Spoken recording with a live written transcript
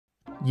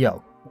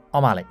Yo,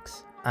 I'm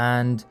Alex,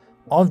 and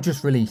I've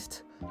just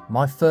released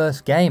my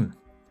first game.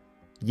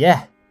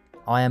 Yeah,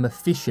 I am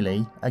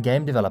officially a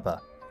game developer.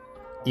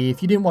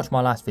 If you didn't watch my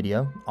last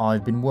video,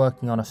 I've been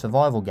working on a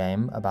survival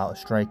game about a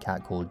stray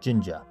cat called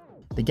Ginger.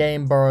 The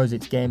game borrows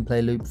its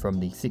gameplay loop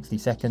from the 60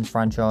 Seconds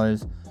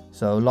franchise,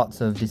 so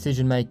lots of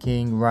decision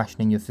making,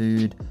 rationing your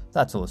food,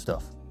 that sort of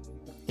stuff.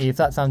 If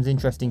that sounds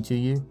interesting to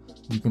you,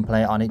 you can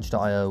play it on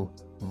AlexTWO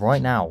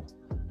right now.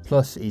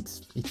 Plus,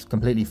 it's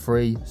completely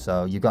free,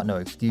 so you've got no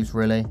excuse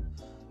really,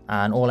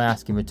 and all I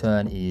ask in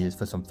return is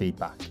for some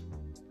feedback.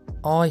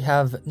 I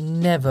have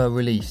never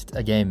released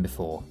a game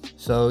before,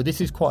 so this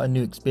is quite a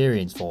new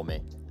experience for me,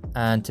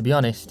 and to be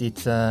honest,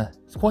 it's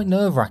quite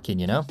nerve-wracking,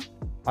 you know?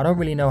 I don't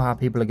really know how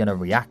people are going to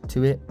react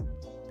to it,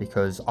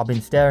 because I've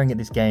been staring at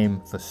this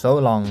game for so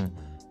long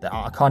that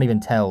I can't even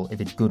tell if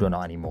it's good or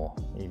not anymore,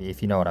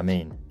 if you know what I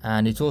mean.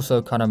 And it's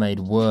also kind of made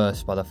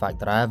worse by the fact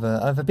that I have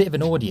a bit of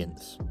an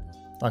audience.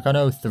 Like, I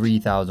know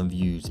 3,000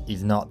 views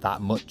is not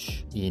that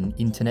much in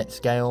internet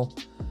scale,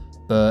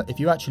 but if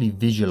you actually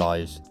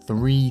visualize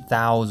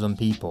 3,000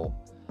 people,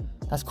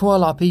 that's quite a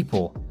lot of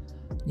people.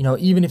 You know,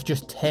 even if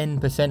just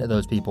 10% of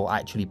those people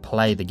actually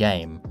play the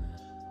game,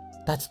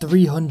 that's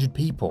 300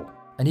 people.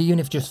 And even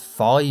if just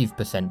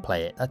 5%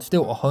 play it, that's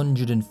still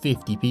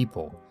 150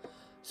 people.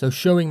 So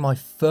showing my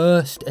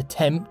first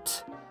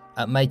attempt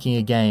at making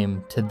a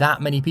game to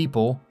that many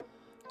people,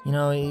 you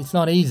know, it's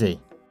not easy.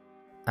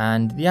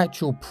 And the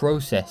actual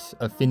process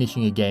of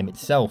finishing a game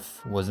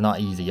itself was not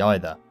easy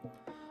either.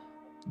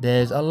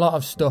 There's a lot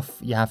of stuff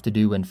you have to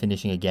do when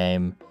finishing a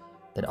game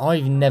that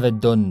I've never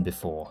done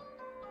before.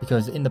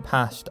 Because in the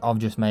past, I've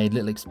just made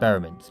little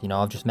experiments, you know,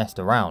 I've just messed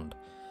around.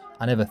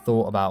 I never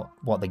thought about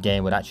what the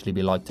game would actually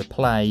be like to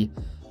play,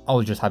 I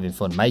was just having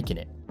fun making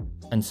it.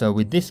 And so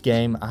with this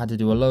game, I had to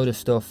do a load of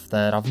stuff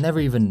that I've never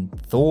even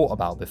thought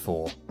about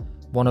before.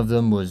 One of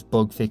them was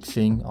bug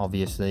fixing,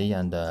 obviously,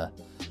 and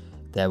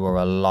there were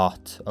a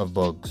lot of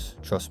bugs,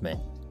 trust me.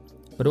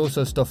 But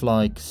also stuff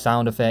like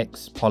sound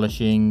effects,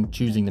 polishing,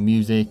 choosing the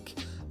music,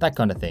 that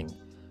kind of thing.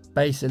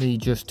 Basically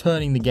just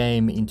turning the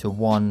game into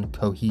one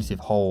cohesive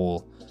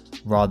whole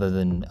rather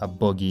than a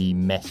buggy,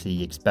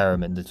 messy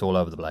experiment that's all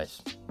over the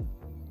place.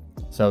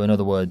 So in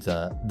other words,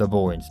 the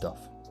boring stuff.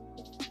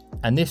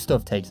 And this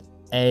stuff takes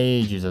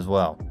ages as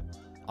well.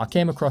 I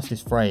came across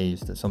this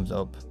phrase that sums it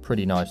up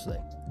pretty nicely.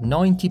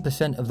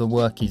 90% of the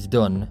work is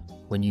done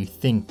when you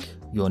think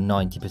you're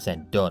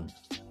 90% done.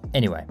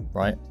 Anyway,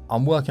 right,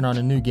 I'm working on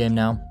a new game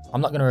now.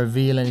 I'm not going to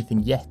reveal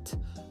anything yet,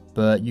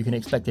 but you can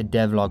expect a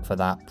devlog for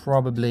that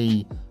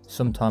probably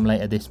sometime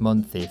later this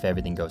month if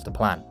everything goes to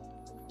plan.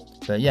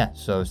 But yeah,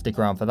 so stick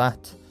around for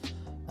that.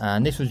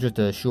 And this was just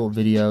a short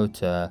video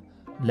to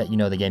let you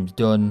know the game's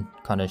done,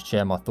 kind of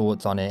share my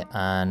thoughts on it,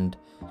 and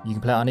you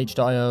can play it on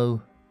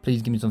AlexTWO.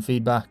 Please give me some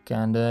feedback,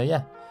 and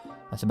yeah,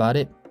 that's about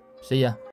it. See ya.